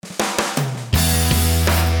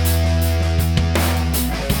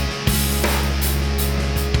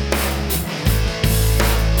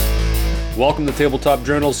Welcome to Tabletop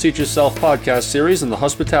Journal's Seat Yourself podcast series in the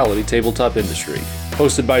hospitality tabletop industry.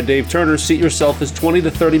 Hosted by Dave Turner, Seat Yourself is 20 to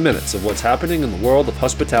 30 minutes of what's happening in the world of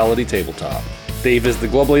hospitality tabletop. Dave is the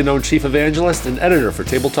globally known chief evangelist and editor for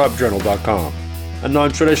TabletopJournal.com. A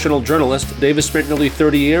non-traditional journalist, Dave has spent nearly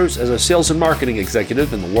 30 years as a sales and marketing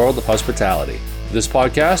executive in the world of hospitality. This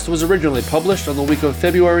podcast was originally published on the week of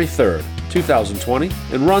February 3rd, 2020,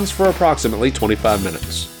 and runs for approximately 25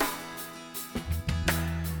 minutes.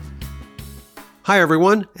 Hi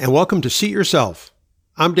everyone, and welcome to Seat Yourself.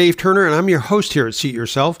 I'm Dave Turner, and I'm your host here at Seat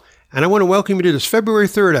Yourself, and I want to welcome you to this February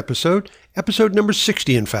 3rd episode number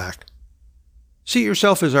 60 in fact. Seat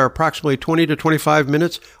Yourself is our approximately 20 to 25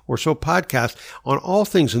 minutes or so podcast on all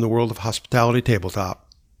things in the world of hospitality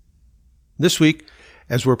tabletop. This week,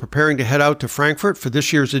 as we're preparing to head out to Frankfurt for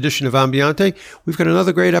this year's edition of Ambiente, we've got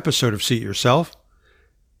another great episode of Seat Yourself.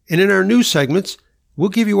 And in our news segments, we'll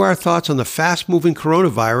give you our thoughts on the fast-moving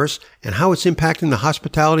coronavirus and how it's impacting the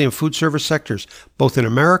hospitality and food service sectors, both in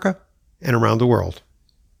America and around the world.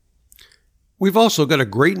 We've also got a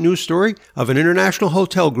great news story of an international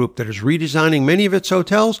hotel group that is redesigning many of its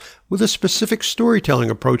hotels with a specific storytelling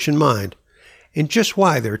approach in mind, and just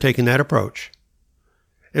why they're taking that approach.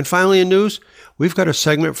 And finally in news, we've got a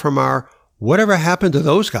segment from our Whatever Happened to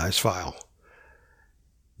Those Guys file.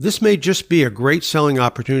 This may just be a great selling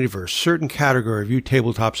opportunity for a certain category of you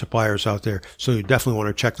tabletop suppliers out there, so you definitely want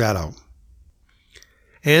to check that out.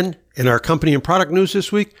 And in our company and product news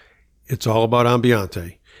this week, it's all about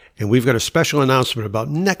Ambiente. And we've got a special announcement about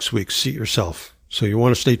next week's Seat Yourself, so you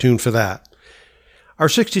want to stay tuned for that. Our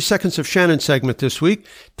 60 Seconds of Shannon segment this week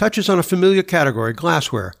touches on a familiar category,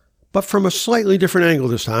 glassware, but from a slightly different angle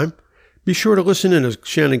this time. Be sure to listen in as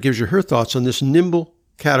Shannon gives you her thoughts on this nimble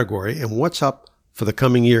category and what's up for the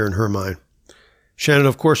coming year in her mind. Shannon,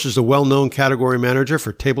 of course, is the well-known category manager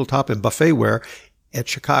for tabletop and buffetware at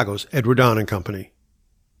Chicago's Edward Don & Company.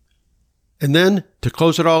 And then, to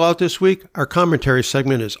close it all out this week, our commentary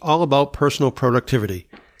segment is all about personal productivity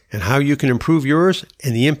and how you can improve yours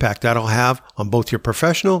and the impact that'll have on both your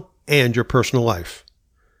professional and your personal life.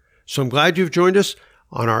 So I'm glad you've joined us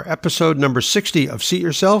on our episode number 60 of Seat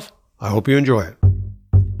Yourself. I hope you enjoy it.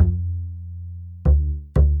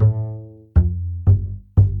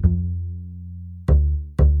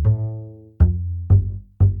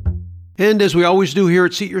 And as we always do here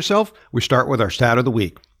at Seat Yourself, we start with our stat of the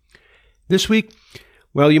week. This week,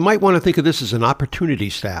 well, you might want to think of this as an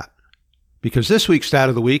opportunity stat, because this week's stat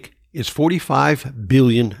of the week is $45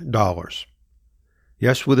 billion.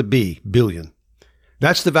 Yes, with a B, billion.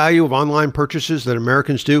 That's the value of online purchases that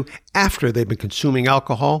Americans do after they've been consuming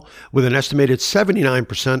alcohol, with an estimated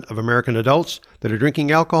 79% of American adults that are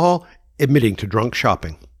drinking alcohol admitting to drunk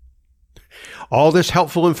shopping. All this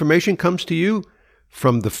helpful information comes to you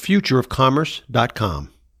from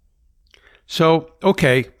thefutureofcommerce.com. So,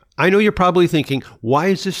 okay, I know you're probably thinking, why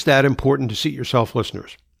is this stat important to Seat Yourself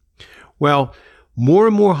listeners? Well, more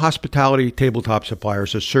and more hospitality tabletop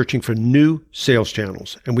suppliers are searching for new sales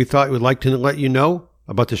channels, and we thought we'd like to let you know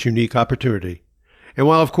about this unique opportunity. And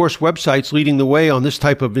while, of course, websites leading the way on this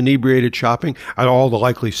type of inebriated shopping are all the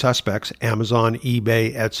likely suspects, Amazon,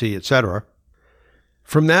 eBay, Etsy, etc.,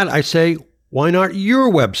 from that I say, why not your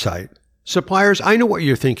website? Suppliers, I know what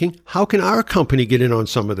you're thinking. How can our company get in on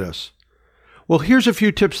some of this? Well, here's a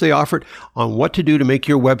few tips they offered on what to do to make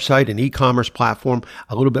your website and e-commerce platform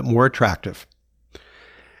a little bit more attractive.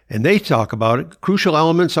 And they talk about it. Crucial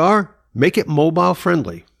elements are, make it mobile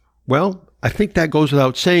friendly. Well, I think that goes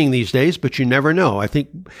without saying these days, but you never know. I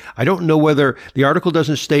don't know whether the article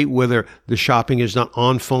doesn't state whether the shopping is done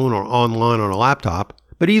on phone or online on a laptop,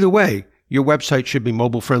 but either way, your website should be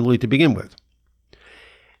mobile friendly to begin with.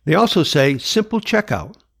 They also say simple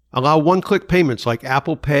checkout. Allow one-click payments like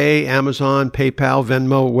Apple Pay, Amazon, PayPal,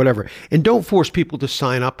 Venmo, whatever. And don't force people to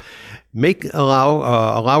sign up.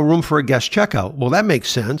 Allow room for a guest checkout. Well, that makes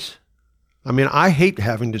sense. I mean, I hate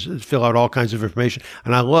having to fill out all kinds of information,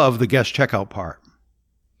 and I love the guest checkout part.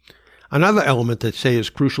 Another element that say is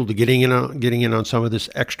crucial to getting in on some of this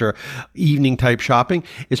extra evening-type shopping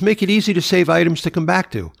is make it easy to save items to come back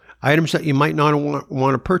to, items that you might not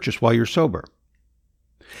want to purchase while you're sober.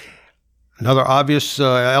 Another obvious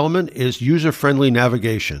element is user-friendly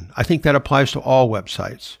navigation. I think that applies to all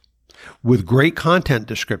websites. With great content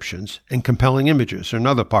descriptions and compelling images are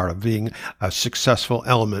another part of being a successful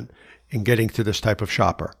element in getting to this type of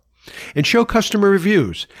shopper. And show customer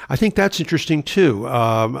reviews. I think that's interesting too.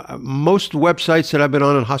 Most websites that I've been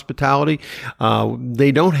on in hospitality,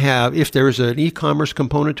 they don't have, if there is an e-commerce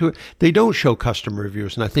component to it, they don't show customer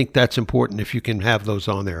reviews. And I think that's important if you can have those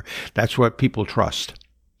on there. That's what people trust.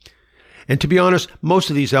 And to be honest, most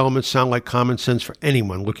of these elements sound like common sense for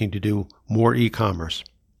anyone looking to do more e-commerce.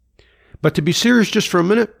 But to be serious just for a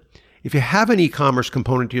minute, if you have an e-commerce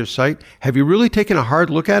component to your site, have you really taken a hard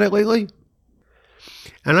look at it lately?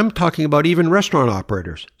 And I'm talking about even restaurant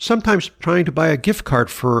operators. Sometimes trying to buy a gift card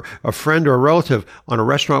for a friend or a relative on a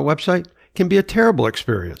restaurant website can be a terrible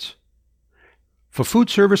experience. For food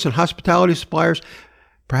service and hospitality suppliers,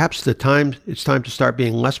 perhaps it's time to start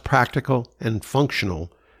being less practical and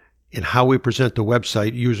functional in how we present the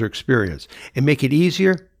website user experience and make it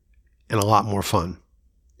easier and a lot more fun.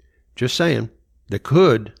 Just saying, there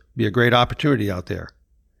could be a great opportunity out there.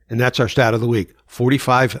 And that's our stat of the week,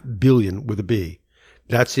 $45 billion with a B.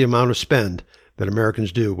 That's the amount of spend that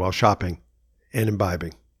Americans do while shopping and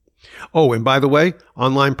imbibing. Oh, and by the way,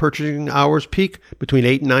 online purchasing hours peak between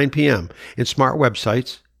 8 and 9 p.m. and smart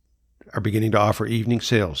websites are beginning to offer evening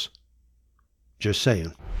sales. Just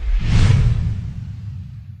saying.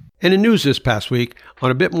 And in news this past week,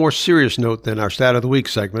 on a bit more serious note than our Stat of the Week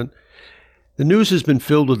segment, the news has been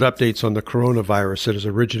filled with updates on the coronavirus that has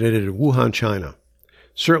originated in Wuhan, China.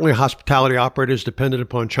 Certainly hospitality operators dependent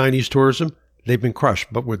upon Chinese tourism, they've been crushed,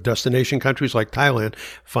 but with destination countries like Thailand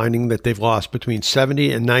finding that they've lost between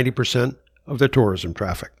 70 and 90% of their tourism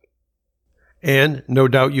traffic. And no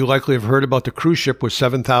doubt you likely have heard about the cruise ship with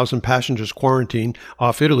 7,000 passengers quarantined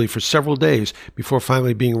off Italy for several days before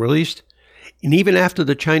finally being released. And even after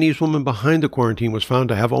the Chinese woman behind the quarantine was found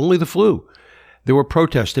to have only the flu, there were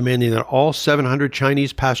protests demanding that all 700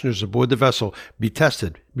 Chinese passengers aboard the vessel be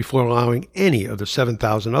tested before allowing any of the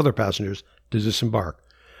 7,000 other passengers to disembark.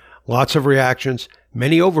 Lots of reactions,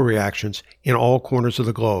 many overreactions in all corners of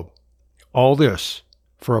the globe. All this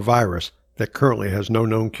for a virus that currently has no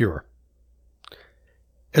known cure.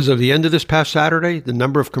 As of the end of this past Saturday, the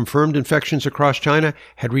number of confirmed infections across China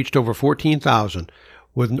had reached over 14,000,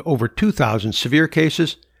 with over 2,000 severe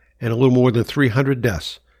cases and a little more than 300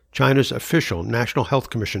 deaths, China's official National Health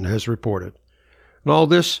Commission has reported. And all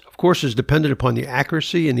this, of course, is dependent upon the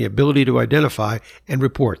accuracy and the ability to identify and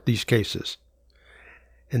report these cases.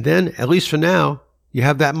 And then, at least for now, you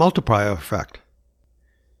have that multiplier effect.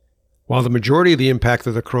 While the majority of the impact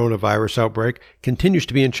of the coronavirus outbreak continues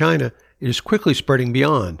to be in China, it is quickly spreading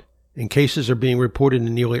beyond, and cases are being reported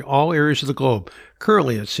in nearly all areas of the globe.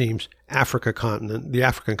 Currently, it seems, the African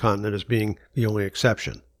continent is being the only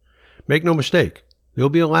exception. Make no mistake, there will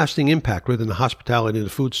be a lasting impact within the hospitality and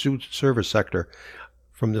the food service sector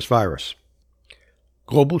from this virus.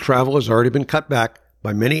 Global travel has already been cut back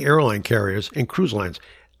by many airline carriers, and cruise lines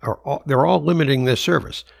they're all limiting their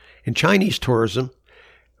service. And Chinese tourism,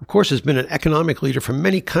 of course, has been an economic leader for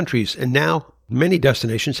many countries, and now many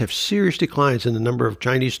destinations have serious declines in the number of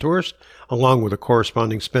Chinese tourists, along with the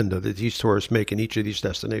corresponding spend that these tourists make in each of these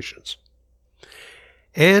destinations.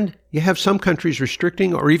 And you have some countries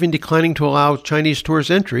restricting or even declining to allow Chinese tourist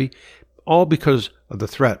entry, all because of the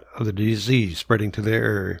threat of the disease spreading to their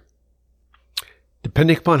area.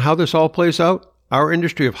 Depending upon how this all plays out, our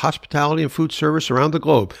industry of hospitality and food service around the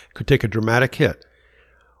globe could take a dramatic hit,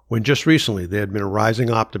 when just recently there had been a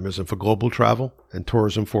rising optimism for global travel and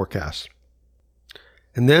tourism forecasts.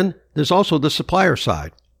 And then there's also the supplier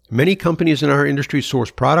side. Many companies in our industry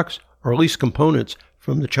source products, or at least components,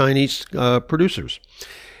 from the Chinese producers.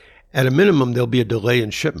 At a minimum, there'll be a delay in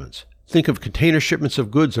shipments. Think of container shipments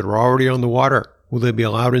of goods that are already on the water. Will they be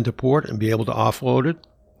allowed into port and be able to offload it?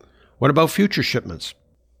 What about future shipments?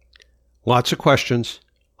 Lots of questions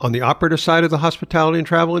on the operator side of the hospitality and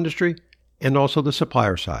travel industry, and also the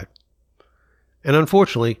supplier side. And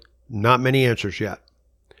unfortunately, not many answers yet.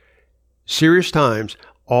 Serious times,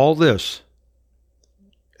 all this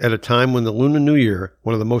at a time when the Lunar New Year,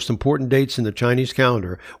 one of the most important dates in the Chinese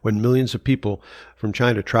calendar, when millions of people from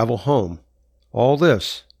China travel home, all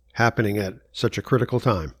this happening at such a critical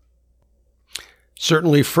time.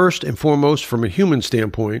 Certainly first and foremost from a human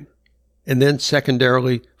standpoint, and then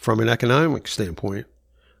secondarily from an economic standpoint,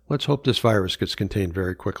 let's hope this virus gets contained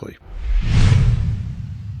very quickly.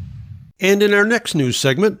 And in our next news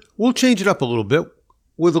segment, we'll change it up a little bit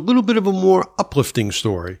with a little bit of a more uplifting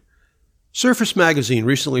story. Surface Magazine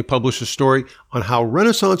recently published a story on how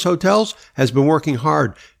Renaissance Hotels has been working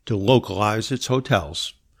hard to localize its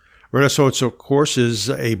hotels. Renaissance, of course, is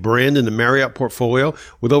a brand in the Marriott portfolio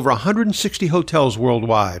with over 160 hotels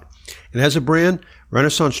worldwide. And as a brand,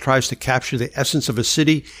 Renaissance tries to capture the essence of a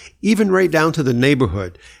city, even right down to the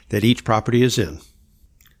neighborhood that each property is in.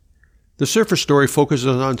 The Surface story focuses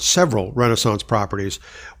on several Renaissance properties,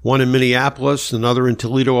 one in Minneapolis, another in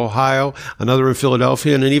Toledo, Ohio, another in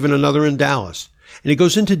Philadelphia, and even another in Dallas. And it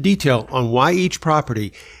goes into detail on why each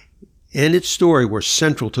property and its story were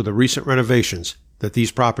central to the recent renovations that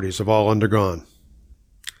these properties have all undergone.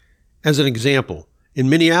 As an example, in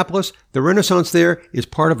Minneapolis, the Renaissance there is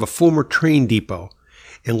part of a former train depot,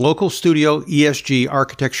 and local studio ESG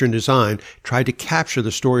Architecture and Design tried to capture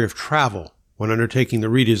the story of travel when undertaking the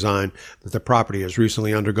redesign that the property has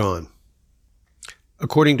recently undergone.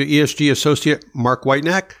 According to ESG associate Mark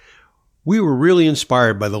Whitenack, we were really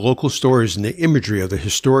inspired by the local stories and the imagery of the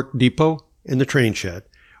historic depot and the train shed.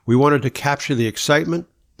 We wanted to capture the excitement,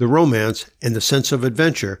 the romance, and the sense of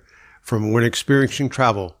adventure from when experiencing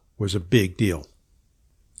travel was a big deal.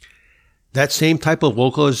 That same type of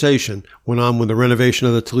localization went on with the renovation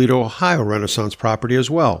of the Toledo, Ohio Renaissance property as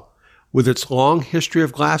well. With its long history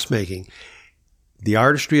of glassmaking, the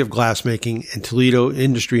artistry of glassmaking and Toledo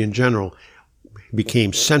industry in general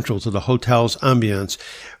became central to the hotel's ambience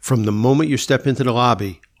from the moment you step into the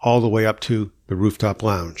lobby all the way up to the rooftop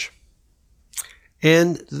lounge.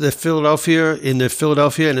 And in the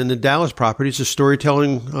Philadelphia and in the Dallas properties, the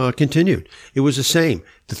storytelling continued. It was the same.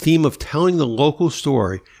 The theme of telling the local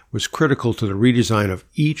story was critical to the redesign of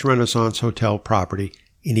each Renaissance hotel property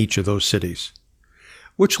in each of those cities.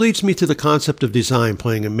 Which leads me to the concept of design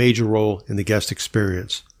playing a major role in the guest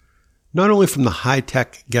experience. Not only from the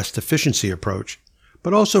high-tech guest efficiency approach,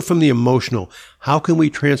 but also from the emotional, how can we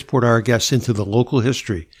transport our guests into the local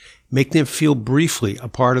history, make them feel briefly a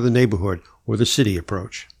part of the neighborhood or the city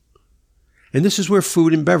approach. And this is where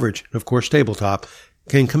food and beverage, and of course tabletop,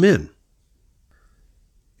 can come in.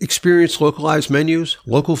 Experience localized menus,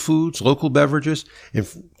 local foods, local beverages, and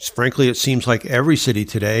frankly it seems like every city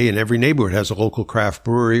today and every neighborhood has a local craft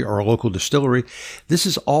brewery or a local distillery. This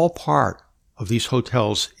is all part of these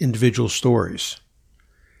hotels' individual stories.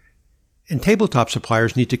 And tabletop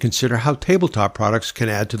suppliers need to consider how tabletop products can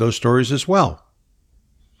add to those stories as well.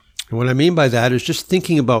 And what I mean by that is just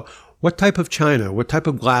thinking about what type of china, what type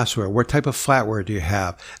of glassware, what type of flatware do you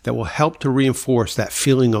have that will help to reinforce that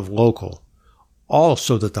feeling of local, all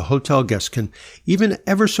so that the hotel guests can, even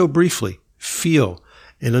ever so briefly, feel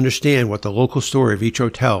and understand what the local story of each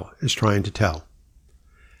hotel is trying to tell.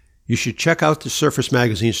 You should check out the Surface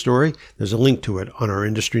Magazine story. There's a link to it on our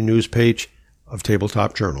industry news page of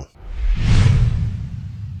Tabletop Journal.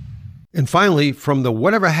 And finally, from the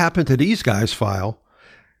Whatever Happened to These Guys file,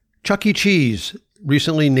 Chuck E. Cheese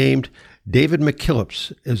recently named David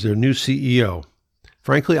McKillips as their new CEO.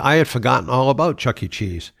 Frankly, I had forgotten all about Chuck E.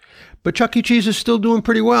 Cheese. But Chuck E. Cheese is still doing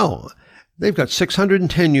pretty well. They've got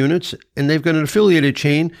 610 units, and they've got an affiliated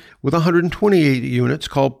chain with 128 units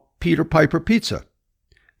called Peter Piper Pizza.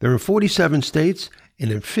 They're in 47 states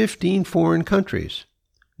and in 15 foreign countries.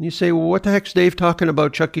 And you say, well, what the heck's Dave talking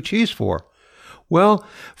about Chuck E. Cheese for? Well,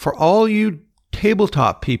 for all you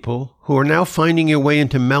tabletop people who are now finding your way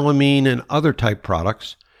into melamine and other type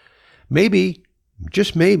products, maybe,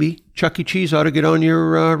 just maybe, Chuck E. Cheese ought to get on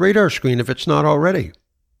your radar screen if it's not already.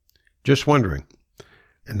 Just wondering.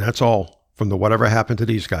 And that's all from the Whatever Happened to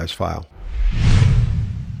These Guys file.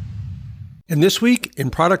 And this week in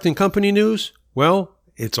product and company news, well,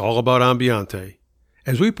 it's all about Ambiente.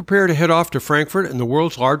 As we prepare to head off to Frankfurt and the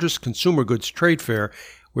world's largest consumer goods trade fair,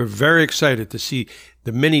 we're very excited to see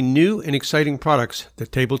the many new and exciting products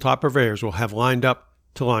that tabletop purveyors will have lined up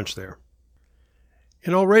to launch there.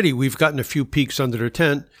 And already we've gotten a few peeks under the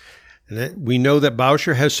tent. And we know that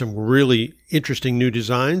Bauscher has some really interesting new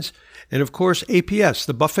designs. And of course, APS,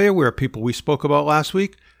 the buffetware people we spoke about last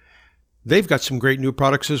week, they've got some great new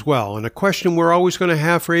products as well. And a question we're always going to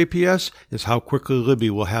have for APS is how quickly Libby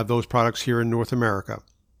will have those products here in North America.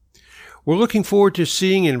 We're looking forward to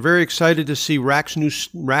seeing and very excited to see Rack's new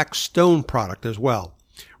Rack Stone product as well.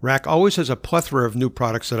 Rack always has a plethora of new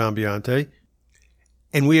products at Ambiente.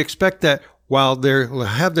 And we expect that while they'll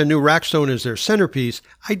have the new Rack Stone as their centerpiece,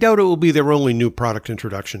 I doubt it will be their only new product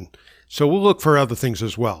introduction. So we'll look for other things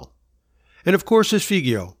as well. And of course, is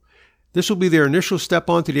Figio. This will be their initial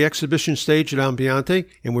step onto the exhibition stage at Ambiente,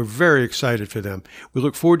 and we're very excited for them. We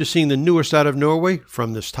look forward to seeing the newest out of Norway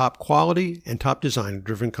from this top quality and top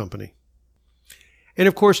design-driven company. And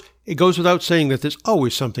of course, it goes without saying that there's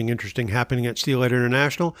always something interesting happening at Steelite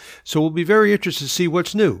International, so we'll be very interested to see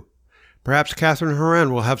what's new. Perhaps Catherine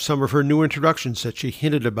Horan will have some of her new introductions that she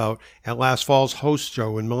hinted about at last fall's host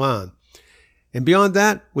show in Milan. And beyond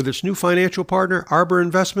that, with its new financial partner, Arbor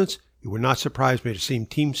Investments, it would not surprise me to see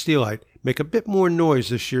Team Steelite make a bit more noise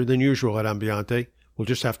this year than usual at Ambiente. We'll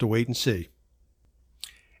just have to wait and see.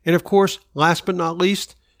 And of course, last but not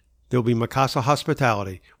least, there'll be Mikasa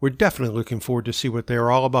Hospitality. We're definitely looking forward to see what they are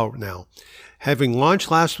all about now. Having launched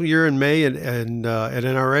last year in May at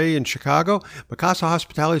NRA in Chicago, Mikasa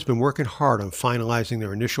Hospitality has been working hard on finalizing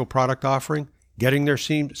their initial product offering, getting their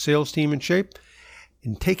sales team in shape,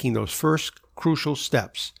 and taking those first crucial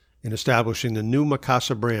steps in establishing the new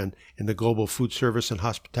Mikasa brand in the global food service and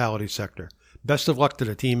hospitality sector. Best of luck to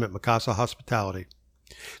the team at Mikasa Hospitality.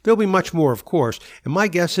 There'll be much more, of course, and my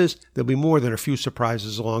guess is there'll be more than a few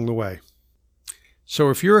surprises along the way. So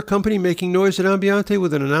if you're a company making noise at Ambiante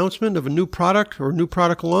with an announcement of a new product or a new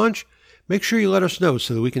product launch, make sure you let us know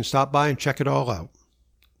so that we can stop by and check it all out.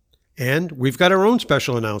 And we've got our own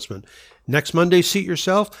special announcement. Next Monday's Seat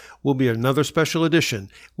Yourself will be another special edition.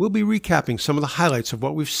 We'll be recapping some of the highlights of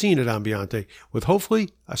what we've seen at Ambiante, with hopefully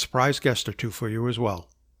a surprise guest or two for you as well.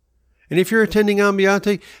 And if you're attending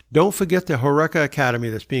Ambiante, don't forget the Horeca Academy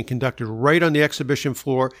that's being conducted right on the exhibition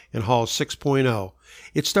floor in Hall 6.0.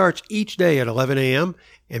 It starts each day at 11 a.m.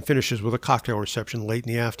 and finishes with a cocktail reception late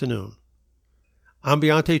in the afternoon.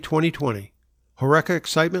 Ambiante 2020. Horeca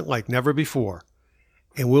excitement like never before.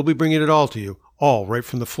 And we'll be bringing it all to you, all right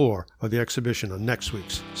from the floor of the exhibition on next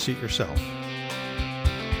week's Seat Yourself.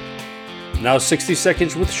 Now 60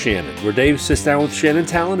 Seconds with Shannon, where Dave sits down with Shannon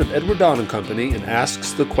Talon of Edward Don & Company and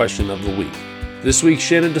asks the question of the week. This week,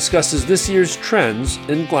 Shannon discusses this year's trends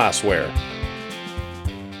in glassware.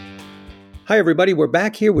 Hi, everybody. We're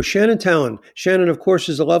back here with Shannon Talon. Shannon, of course,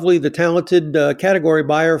 is the talented category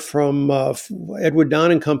buyer from Edward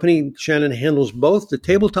Don & Company. Shannon handles both the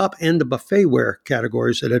tabletop and the buffetware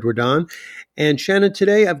categories at Edward Don. And Shannon,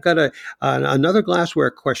 today I've got another glassware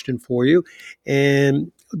question for you.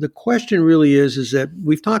 And the question really is that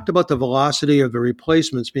we've talked about the velocity of the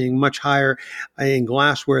replacements being much higher in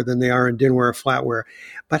glassware than they are in dinnerware or flatware.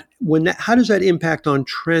 But how does that impact on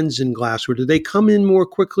trends in glassware? Do they come in more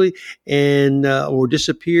quickly and or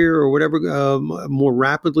disappear or whatever more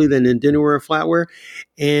rapidly than in dinnerware or flatware?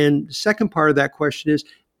 And the second part of that question is,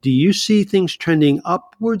 do you see things trending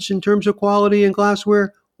upwards in terms of quality in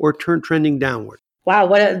glassware or trending downward? Wow,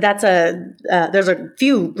 there's a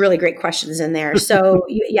few really great questions in there. So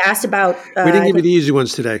you asked about... we didn't give you the easy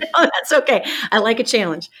ones today. Oh, that's okay. I like a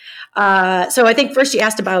challenge. So I think first you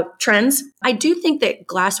asked about trends. I do think that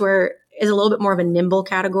glassware is a little bit more of a nimble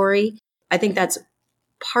category. I think that's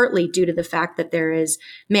partly due to the fact that there is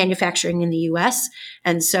manufacturing in the U.S.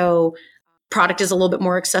 And so product is a little bit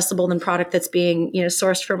more accessible than product that's being,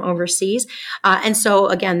 sourced from overseas. And so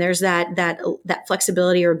again, there's that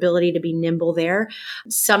flexibility or ability to be nimble there.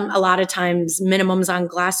 A lot of times minimums on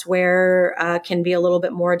glassware can be a little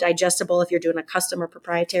bit more digestible if you're doing a custom or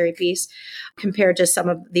proprietary piece compared to some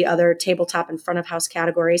of the other tabletop and front of house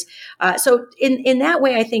categories. So in that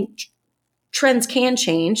way, I think trends can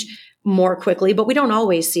change more quickly, but we don't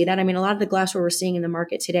always see that. I mean, a lot of the glassware we're seeing in the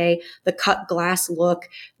market today, the cut glass look,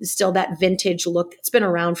 still that vintage look, it's been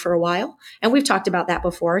around for a while. And we've talked about that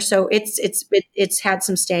before. So it's had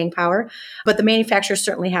some staying power, but the manufacturers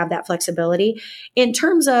certainly have that flexibility. In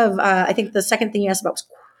terms of, I think the second thing you asked about was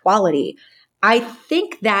quality. I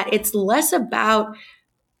think that it's less about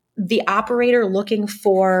the operator looking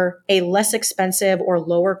for a less expensive or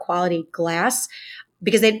lower quality glass,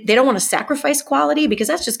 because they don't want to sacrifice quality, because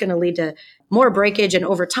that's just going to lead to more breakage and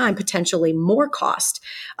over time, potentially more cost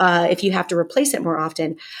if you have to replace it more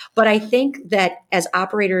often. But I think that as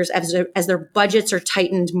operators, as their budgets are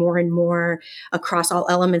tightened more and more across all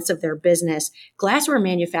elements of their business, glassware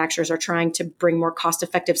manufacturers are trying to bring more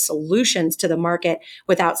cost-effective solutions to the market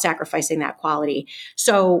without sacrificing that quality.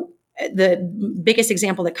 So the biggest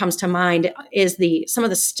example that comes to mind is some of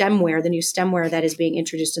the stemware, the new stemware that is being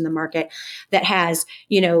introduced in the market that has,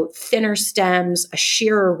 thinner stems, a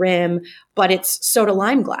sheerer rim, but it's soda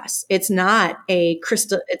lime glass. It's not a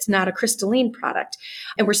crystalline product.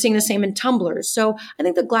 And we're seeing the same in tumblers. So I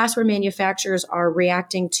think the glassware manufacturers are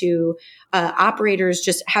reacting to operators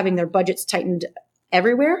just having their budgets tightened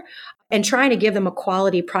everywhere and trying to give them a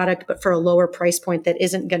quality product, but for a lower price point that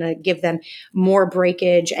isn't going to give them more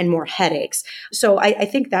breakage and more headaches. So I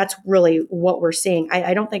think that's really what we're seeing.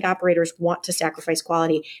 I don't think operators want to sacrifice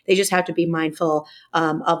quality. They just have to be mindful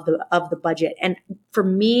of the budget. And for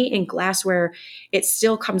me in glassware, it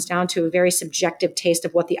still comes down to a very subjective taste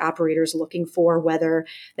of what the operator is looking for, whether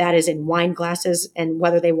that is in wine glasses and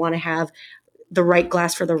whether they want to have the right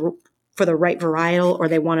glass for the right varietal, or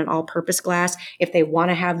they want an all-purpose glass, if they want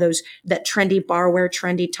to have that trendy barware,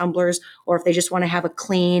 trendy tumblers, or if they just want to have a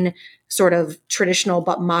clean, sort of traditional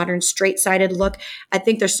but modern straight-sided look. I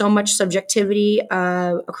think there's so much subjectivity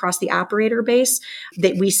across the operator base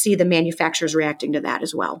that we see the manufacturers reacting to that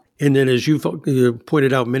as well. And then, as you've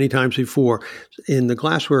pointed out many times before, in the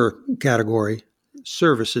glassware category,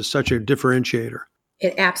 service is such a differentiator.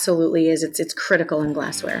 It absolutely is. It's critical in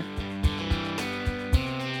glassware.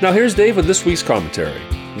 Now here's Dave with this week's commentary.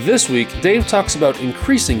 This week, Dave talks about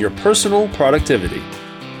increasing your personal productivity.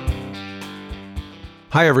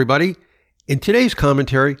 Hi, everybody. In today's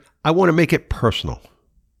commentary, I want to make it personal.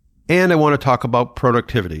 and I want to talk about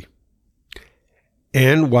productivity.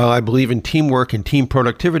 And while I believe in teamwork and team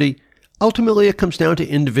productivity, ultimately it comes down to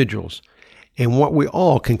individuals and what we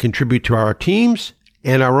all can contribute to our teams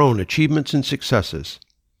and our own achievements and successes.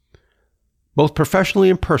 Both professionally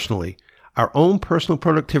and personally, our own personal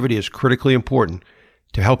productivity is critically important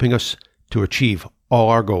to helping us to achieve all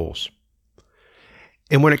our goals.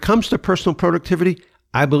 And when it comes to personal productivity,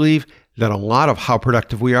 I believe that a lot of how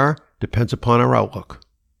productive we are depends upon our outlook.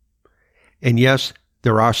 And yes,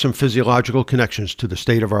 there are some physiological connections to the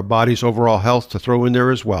state of our body's overall health to throw in there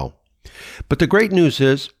as well. But the great news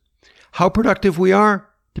is, how productive we are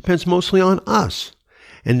depends mostly on us.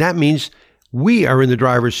 And that means we are in the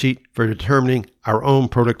driver's seat for determining our own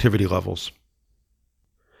productivity levels.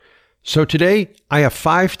 So today, I have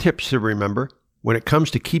 5 tips to remember when it comes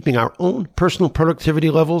to keeping our own personal productivity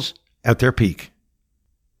levels at their peak.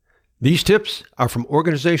 These tips are from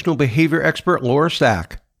organizational behavior expert Laura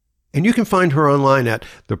Stack, and you can find her online at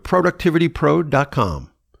theproductivitypro.com.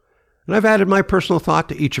 And I've added my personal thought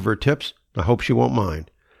to each of her tips. I hope she won't mind.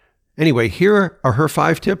 Anyway, here are her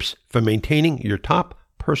 5 tips for maintaining your top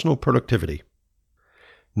personal productivity.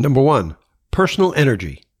 Number 1, personal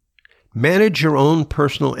energy. Manage your own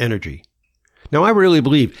personal energy. Now, I really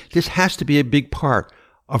believe this has to be a big part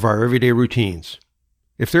of our everyday routines.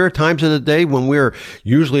 If there are times of the day when we're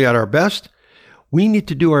usually at our best, we need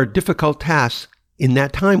to do our difficult tasks in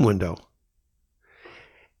that time window.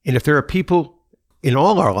 And if there are people in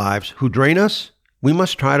all our lives who drain us, we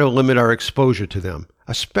must try to limit our exposure to them,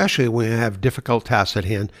 especially when we have difficult tasks at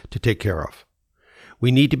hand to take care of.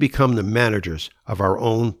 We need to become the managers of our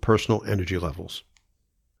own personal energy levels.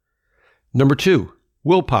 Number 2,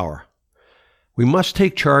 willpower. We must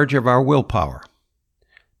take charge of our willpower.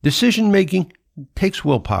 Decision-making takes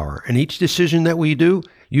willpower, and each decision that we do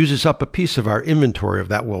uses up a piece of our inventory of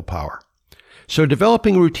that willpower. So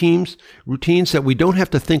developing routines that we don't have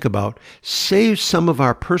to think about saves some of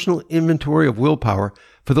our personal inventory of willpower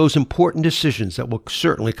for those important decisions that will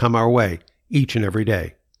certainly come our way each and every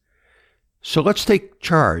day. So let's take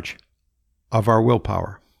charge of our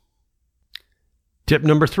willpower. Tip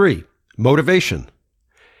number 3, motivation.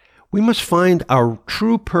 We must find our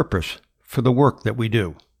true purpose for the work that we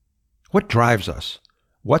do. What drives us?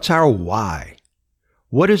 What's our why?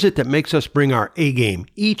 What is it that makes us bring our A game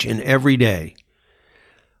each and every day?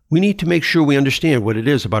 We need to make sure we understand what it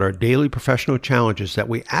is about our daily professional challenges that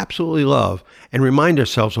we absolutely love and remind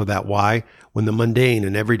ourselves of that why when the mundane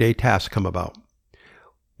and everyday tasks come about.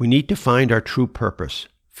 We need to find our true purpose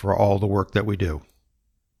for all the work that we do.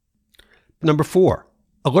 Number 4,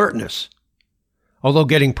 alertness. Although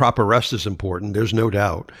getting proper rest is important, there's no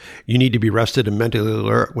doubt. You need to be rested and mentally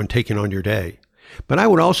alert when taking on your day. But I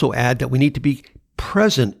would also add that we need to be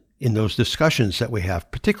present in those discussions that we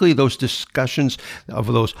have, particularly those discussions of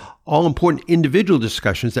those all-important individual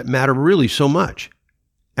discussions that matter really so much.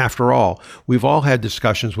 After all, we've all had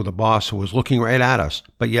discussions with a boss who was looking right at us,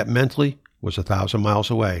 but yet mentally was 1,000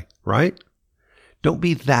 miles away, right? Don't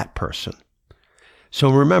be that person.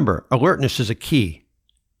 So remember, alertness is a key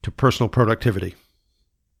to personal productivity.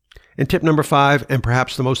 And tip number 5, and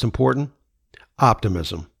perhaps the most important,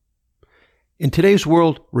 optimism. In today's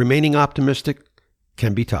world, remaining optimistic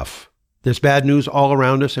can be tough. There's bad news all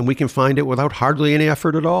around us, and we can find it without hardly any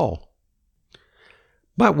effort at all.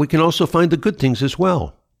 But we can also find the good things as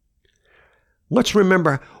well. Let's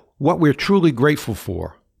remember what we're truly grateful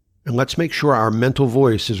for, and let's make sure our mental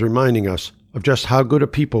voice is reminding us of just how good a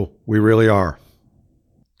people we really are.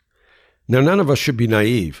 Now, none of us should be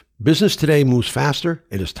naive. Business today moves faster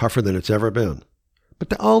and is tougher than it's ever been.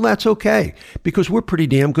 But all that's okay, because we're pretty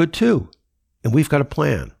damn good too. And we've got a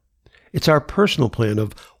plan. It's our personal plan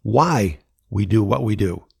of why we do what we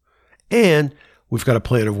do. And we've got a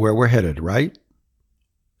plan of where we're headed, right?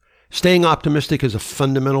 Staying optimistic is a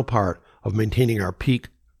fundamental part of maintaining our peak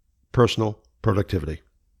personal productivity.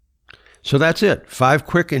 So that's it. 5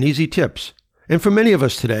 quick and easy tips. And for many of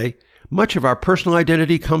us today, much of our personal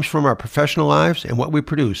identity comes from our professional lives and what we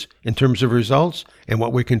produce in terms of results and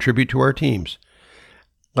what we contribute to our teams.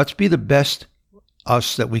 Let's be the best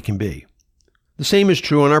us that we can be. The same is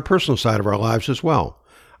true on our personal side of our lives as well.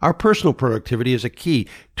 Our personal productivity is a key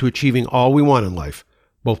to achieving all we want in life,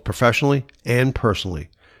 both professionally and personally.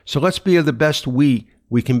 So let's be the best we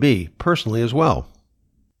can be personally as well.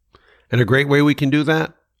 And a great way we can do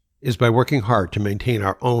that is by working hard to maintain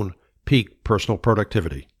our own peak personal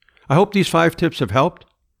productivity. I hope these 5 tips have helped.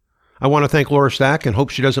 I want to thank Laura Stack and hope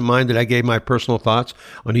she doesn't mind that I gave my personal thoughts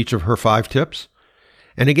on each of her 5 tips.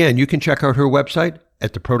 And again, you can check out her website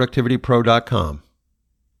at theproductivitypro.com.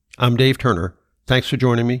 I'm Dave Turner. Thanks for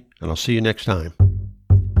joining me, and I'll see you next time.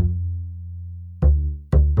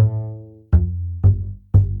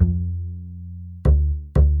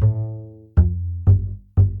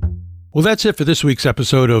 Well, that's it for this week's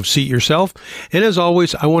episode of Seat Yourself. And as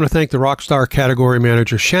always, I want to thank the Rockstar Category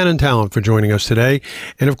Manager, Shannon Talent, for joining us today.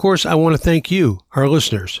 And of course, I want to thank you, our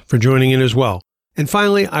listeners, for joining in as well. And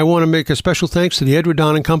finally, I want to make a special thanks to the Edward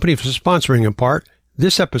Don & Company for sponsoring in part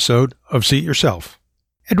this episode of Seat Yourself.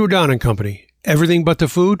 Edward Don & Company, everything but the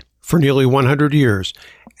food for nearly 100 years.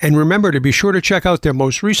 And remember to be sure to check out their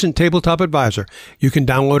most recent Tabletop Advisor. You can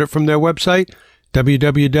download it from their website,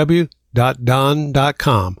 www.don.com.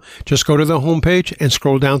 Just go to the homepage and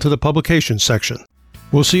scroll down to the publications section.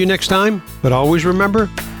 We'll see you next time, but always remember,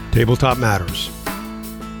 tabletop matters.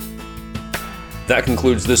 That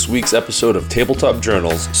concludes this week's episode of Tabletop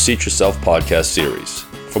Journal's Seat Yourself podcast series.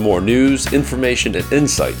 For more news, information, and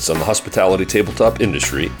insights on the hospitality tabletop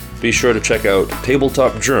industry, be sure to check out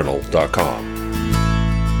tabletopjournal.com.